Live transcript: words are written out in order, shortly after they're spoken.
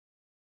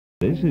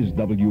This is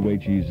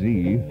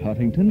WHEZ,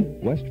 Huntington,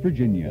 West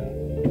Virginia.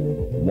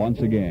 Once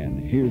again,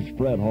 here's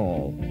Fred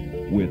Hall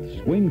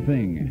with Swing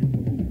Thing.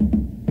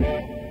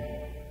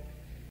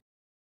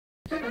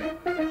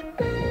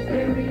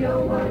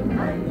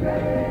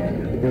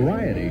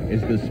 Variety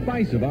is the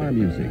spice of our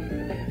music.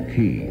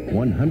 Key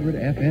 100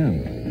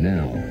 FM,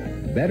 now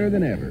better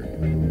than ever.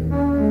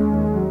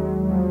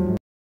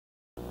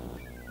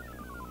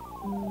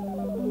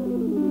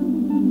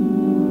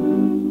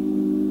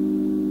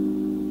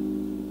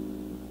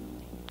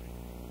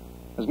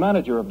 As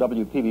manager of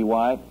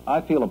WPBY,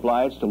 I feel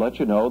obliged to let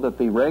you know that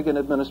the Reagan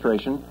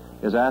administration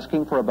is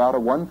asking for about a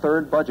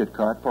one-third budget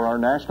cut for our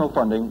national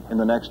funding in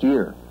the next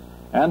year,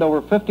 and over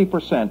 50%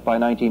 by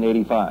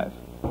 1985.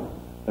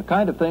 The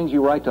kind of things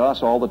you write to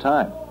us all the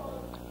time.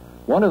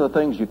 One of the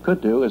things you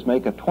could do is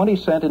make a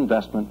 20-cent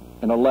investment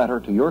in a letter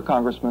to your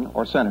congressman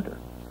or senator.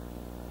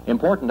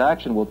 Important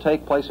action will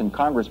take place in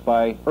Congress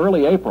by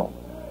early April,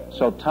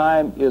 so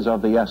time is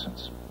of the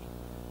essence.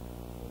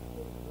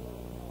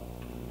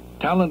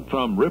 Talent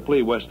from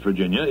Ripley, West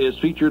Virginia is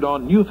featured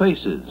on New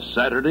Faces,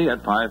 Saturday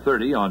at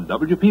 5:30 on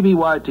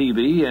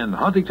WPBY-TV in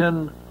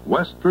Huntington,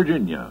 West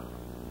Virginia.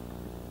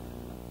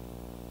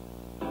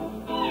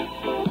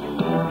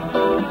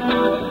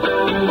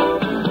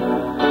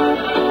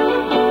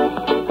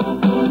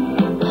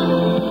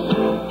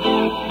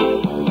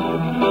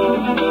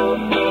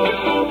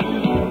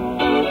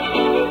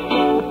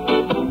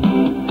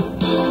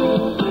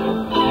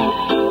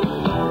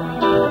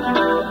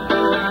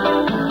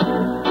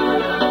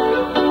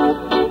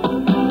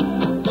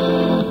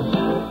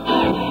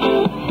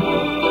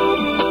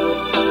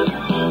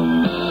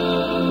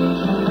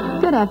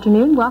 Good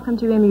afternoon. Welcome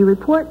to MU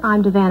Report.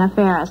 I'm Devanna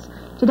Ferris.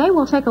 Today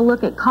we'll take a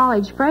look at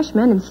college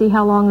freshmen and see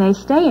how long they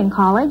stay in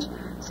college,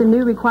 some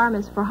new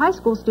requirements for high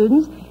school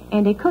students,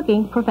 and a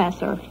cooking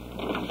professor.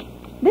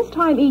 This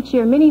time each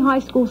year, many high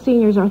school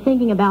seniors are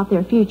thinking about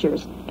their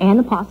futures and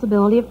the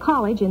possibility of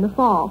college in the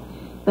fall.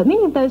 But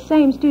many of those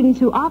same students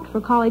who opt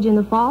for college in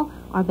the fall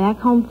are back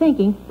home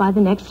thinking by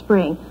the next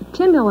spring.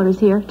 Tim Miller is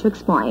here to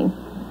explain.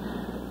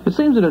 It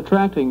seems that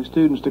attracting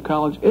students to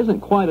college isn't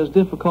quite as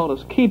difficult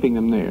as keeping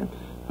them there.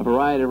 A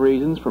variety of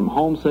reasons, from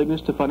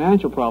homesickness to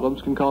financial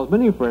problems, can cause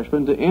many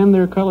freshmen to end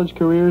their college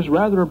careers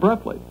rather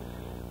abruptly.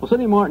 Well,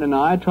 Cindy Martin and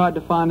I tried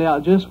to find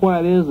out just why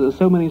it is that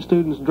so many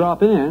students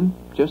drop in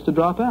just to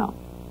drop out.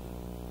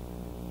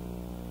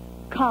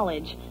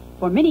 College.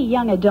 For many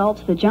young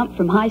adults, the jump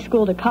from high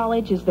school to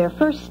college is their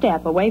first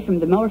step away from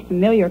the more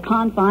familiar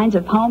confines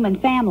of home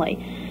and family.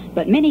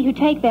 But many who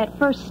take that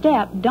first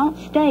step don't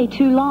stay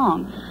too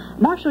long.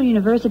 Marshall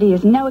University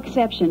is no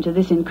exception to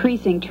this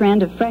increasing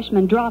trend of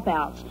freshman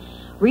dropouts.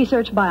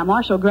 Research by a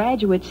Marshall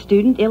graduate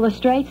student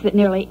illustrates that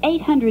nearly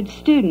 800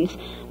 students,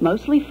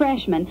 mostly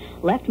freshmen,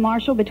 left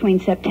Marshall between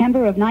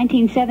September of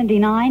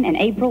 1979 and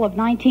April of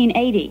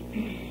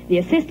 1980. The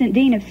Assistant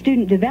Dean of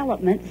Student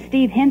Development,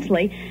 Steve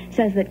Hensley,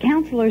 says that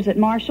counselors at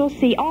Marshall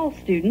see all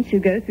students who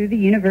go through the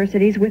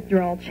university's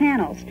withdrawal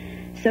channels.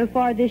 So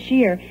far this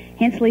year,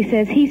 Hensley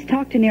says he's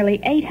talked to nearly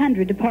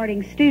 800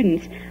 departing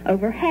students,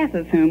 over half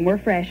of whom were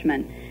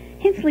freshmen.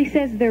 Hensley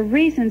says their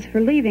reasons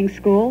for leaving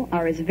school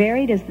are as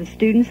varied as the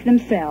students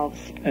themselves.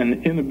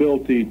 An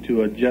inability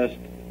to adjust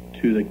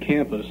to the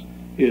campus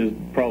is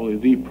probably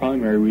the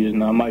primary reason.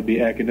 Now, it might be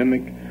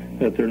academic,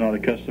 that they're not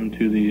accustomed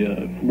to the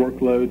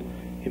workload.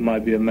 It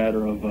might be a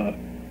matter of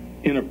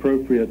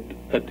inappropriate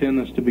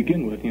attendance to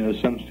begin with. You know,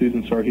 some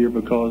students are here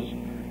because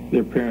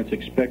their parents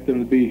expect them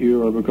to be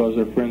here, or because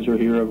their friends are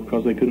here, or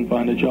because they couldn't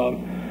find a job.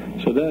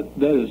 So that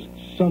is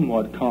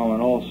somewhat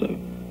common also.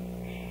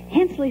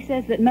 Hensley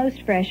says that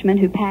most freshmen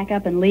who pack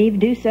up and leave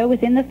do so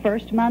within the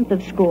first month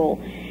of school.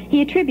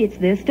 He attributes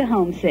this to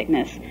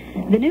homesickness.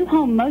 The new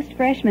home most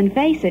freshmen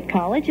face at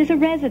college is a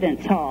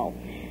residence hall.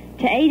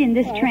 To aid in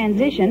this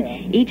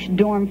transition, each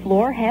dorm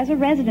floor has a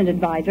resident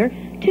advisor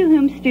to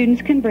whom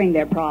students can bring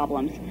their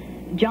problems.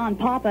 John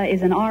Papa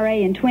is an RA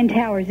in Twin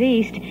Towers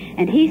East,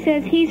 and he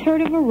says he's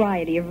heard a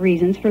variety of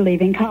reasons for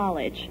leaving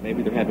college.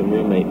 Maybe they're having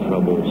roommate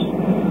troubles,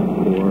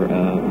 or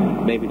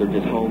maybe they're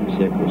just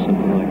homesick or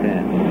something like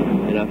that.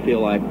 And I feel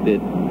like that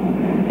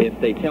if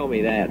they tell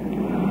me that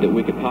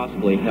we could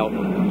possibly help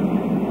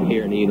them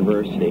here in the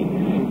university,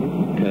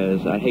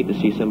 because I hate to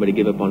see somebody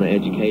give up on an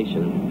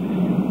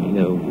education, you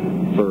know,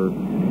 for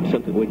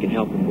something we can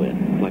help them with,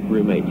 like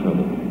roommate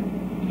trouble.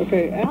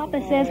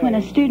 Papa says when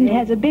a student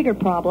has a bigger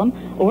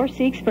problem or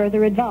seeks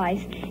further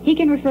advice, he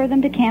can refer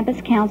them to campus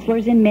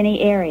counselors in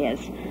many areas.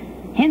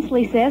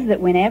 Hensley says that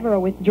whenever a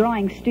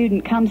withdrawing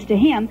student comes to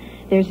him,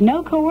 there's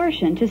no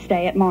coercion to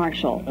stay at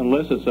Marshall.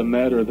 Unless it's a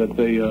matter that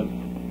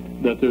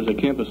that there's a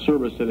campus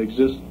service that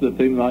exists that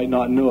they might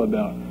not know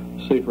about.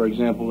 Say, for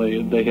example,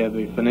 they have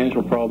a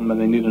financial problem and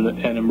they need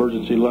an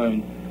emergency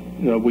loan.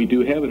 You know, we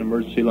do have an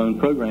emergency loan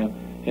program,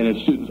 and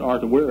if students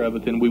aren't aware of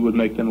it, then we would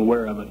make them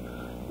aware of it.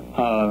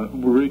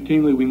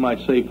 Routinely, we might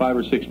save 5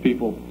 or 6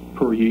 people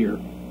per year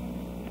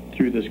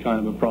through this kind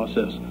of a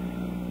process.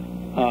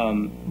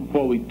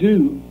 What we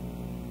do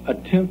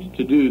attempt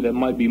to do that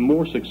might be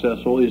more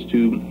successful is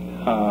to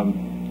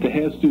to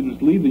have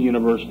students leave the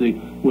university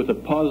with a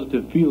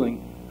positive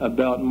feeling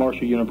about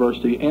Marshall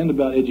University and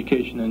about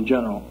education in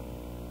general.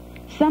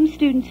 Some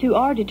students who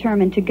are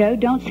determined to go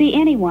don't see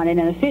anyone in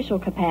an official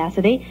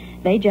capacity.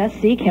 They just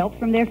seek help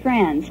from their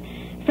friends.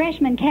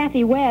 Freshman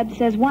Kathy Webb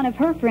says one of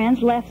her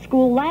friends left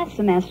school last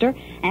semester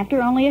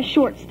after only a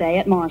short stay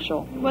at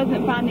Marshall.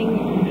 Wasn't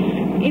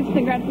finding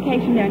instant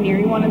gratification down here.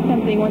 He wanted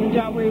something, wanted a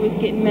job where he was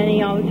getting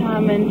money all the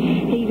time, and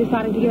he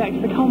decided to go back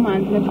to the coal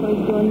mines, and that's what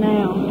he's doing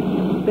now.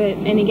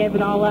 And he gave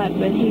it all up.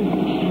 But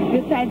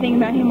the sad thing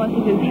about him was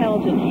he's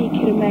intelligent. He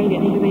could have made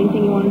it. He could have been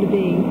anything he wanted to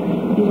be.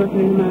 He's working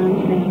in the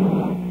mines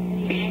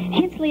now.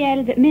 Hensley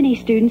added that many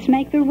students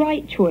make the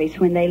right choice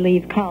when they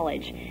leave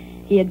college.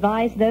 He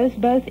advised those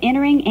both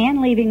entering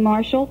and leaving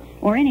Marshall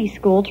or any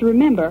school to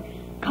remember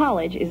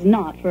college is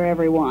not for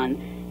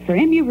everyone. For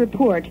MU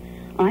Report,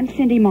 I'm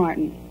Cindy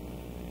Martin.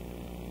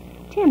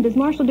 Tim, does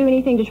Marshall do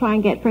anything to try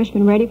and get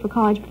freshmen ready for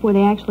college before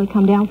they actually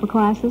come down for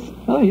classes?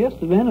 Oh, yes,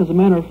 Savannah. As a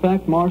matter of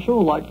fact,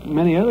 Marshall, like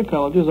many other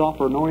colleges,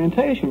 offer an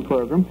orientation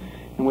program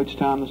in which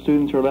time the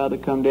students are allowed to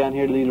come down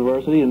here to the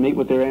university and meet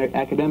with their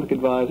academic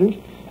advisors,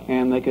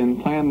 and they can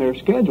plan their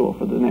schedule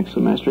for the next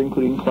semester,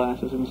 including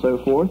classes and so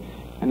forth.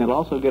 And they'll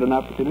also get an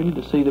opportunity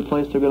to see the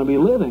place they're going to be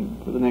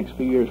living for the next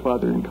few years while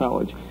they're in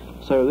college.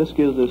 So this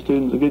gives the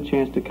students a good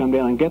chance to come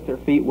down and get their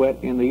feet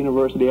wet in the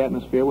university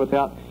atmosphere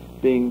without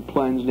being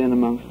plunged in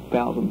among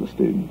thousands of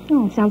students.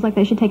 Oh, it sounds like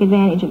they should take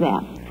advantage of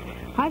that.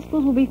 High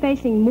schools will be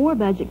facing more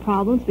budget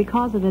problems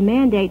because of a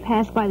mandate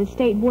passed by the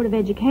State Board of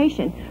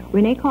Education.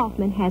 Renee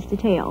Kaufman has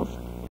details.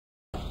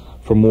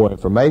 For more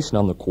information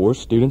on the course,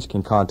 students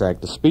can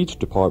contact the speech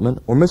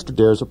department or Mr.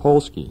 Dare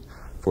Zapolsky.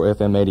 For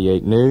FM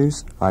 88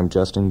 News, I'm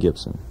Justin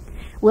Gibson.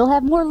 We'll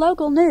have more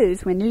local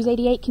news when News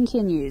 88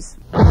 continues.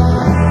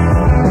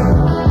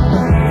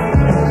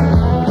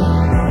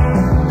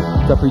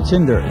 The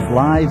Pretenders,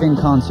 live in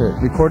concert,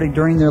 recorded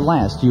during their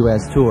last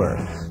U.S. tour.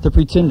 The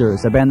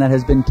Pretenders, a band that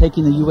has been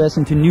taking the U.S.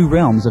 into new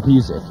realms of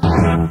music.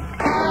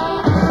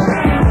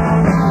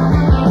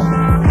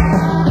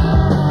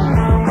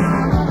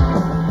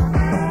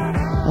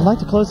 I'd like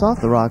to close off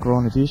the Rock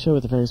Roll Review Show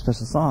with a very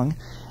special song.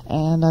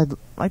 And I'd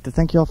like to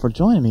thank you all for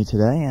joining me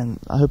today, and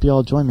I hope you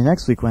all join me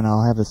next week when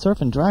I'll have the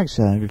Surf and Drag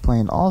Show. I'll be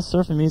playing all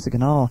surfing music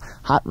and all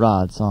hot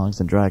rod songs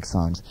and drag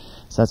songs.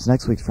 So that's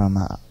next week from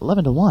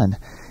 11 to 1.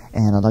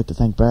 And I'd like to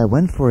thank Brad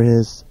Wynn for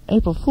his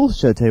April Fool's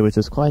Show today, which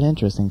was quite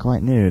interesting,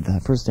 quite new, the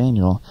first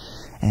annual.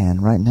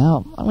 And right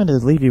now, I'm going to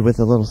leave you with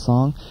a little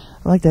song.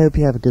 I'd like to hope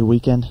you have a good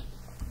weekend.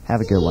 Have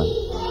a good one.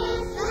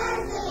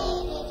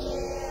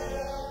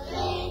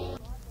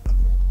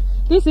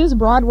 This is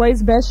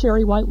Broadway's Best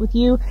Sherry White with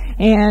you,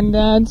 and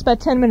it's about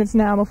 10 minutes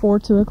now before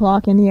 2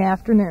 o'clock in the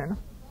afternoon.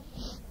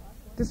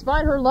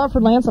 Despite her love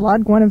for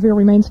Lancelot, Guinevere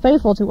remains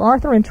faithful to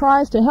Arthur and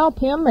tries to help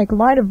him make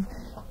light of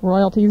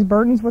royalty's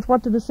burdens with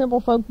what do the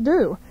simple folk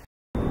do.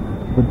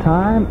 The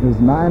time is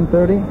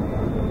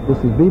 9:30. This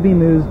is BB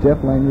News'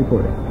 Jeff Lane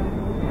reporting.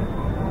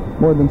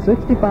 More than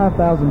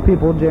 65,000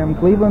 people jammed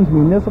Cleveland's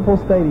Municipal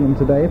Stadium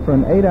today for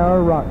an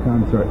 8-hour rock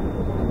concert.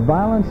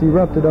 Violence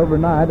erupted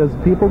overnight as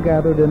people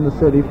gathered in the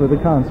city for the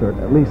concert.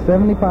 At least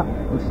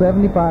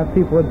 75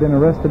 people had been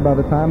arrested by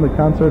the time the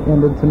concert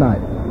ended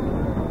tonight.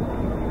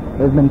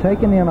 They've been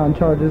taken in on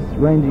charges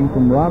ranging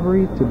from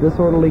robbery to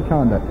disorderly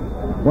conduct.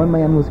 One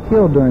man was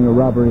killed during a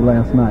robbery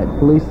last night.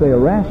 Police say a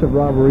rash of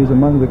robberies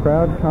among the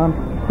crowd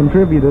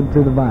contributed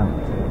to the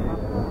violence.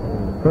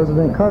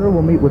 President Carter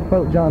will meet with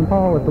Pope John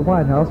Paul at the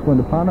White House when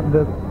the pontiff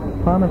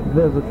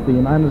visits the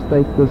United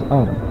States this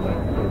autumn.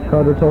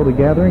 Carter told a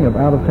gathering of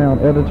out-of-town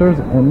editors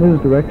and news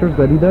directors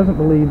that he doesn't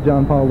believe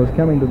John Paul is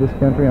coming to this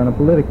country on a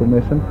political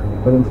mission,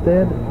 but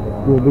instead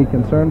will be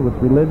concerned with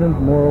religion,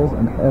 morals,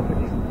 and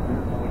ethics.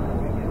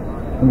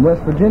 In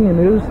West Virginia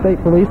news,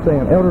 state police say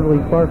an elderly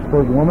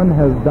Clarksburg woman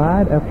has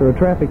died after a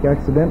traffic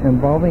accident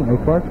involving a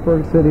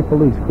Clarksburg City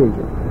police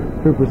cruiser.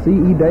 Trooper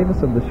C.E.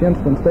 Davis of the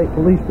Shinnston State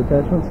Police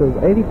Detachment says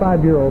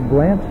 85-year-old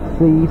Blanche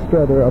C.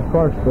 Struther of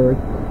Clarksburg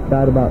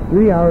died about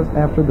 3 hours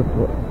after the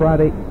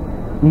Friday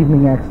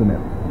evening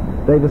accident.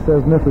 Davis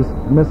says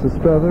Mrs.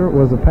 Struther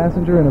was a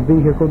passenger in a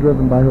vehicle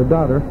driven by her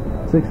daughter,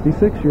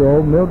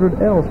 66-year-old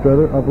Mildred L.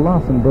 Struther of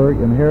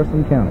Lawsonburg in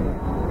Harrison County.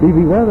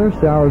 BB weather,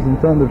 showers and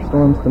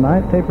thunderstorms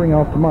tonight, tapering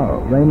off tomorrow.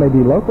 Rain may be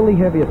locally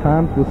heavy at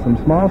times with some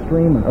small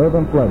stream and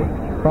urban flooding.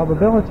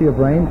 Probability of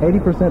rain,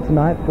 80%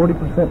 tonight,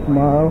 40%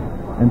 tomorrow,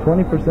 and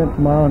 20%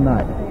 tomorrow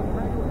night.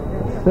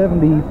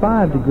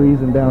 75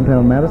 degrees in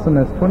downtown Madison,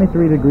 that's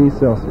 23 degrees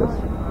Celsius.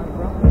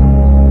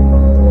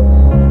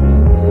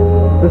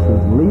 This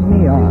is Lead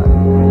Me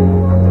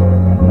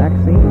On,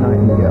 Maxine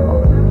Nightingale.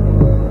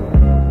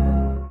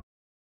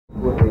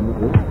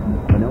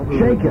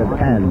 Shake it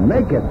and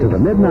make it to the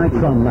Midnight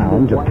Sun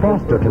Lounge at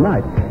Foster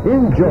tonight.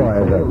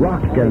 Enjoy the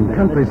rock and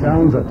country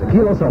sounds of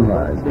Tequila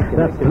Sunrise.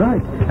 That's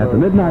tonight at the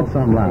Midnight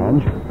Sun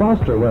Lounge,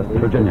 Foster, West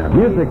Virginia.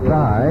 Music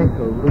by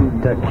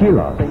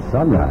Tequila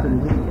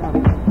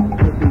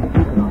Sunrise.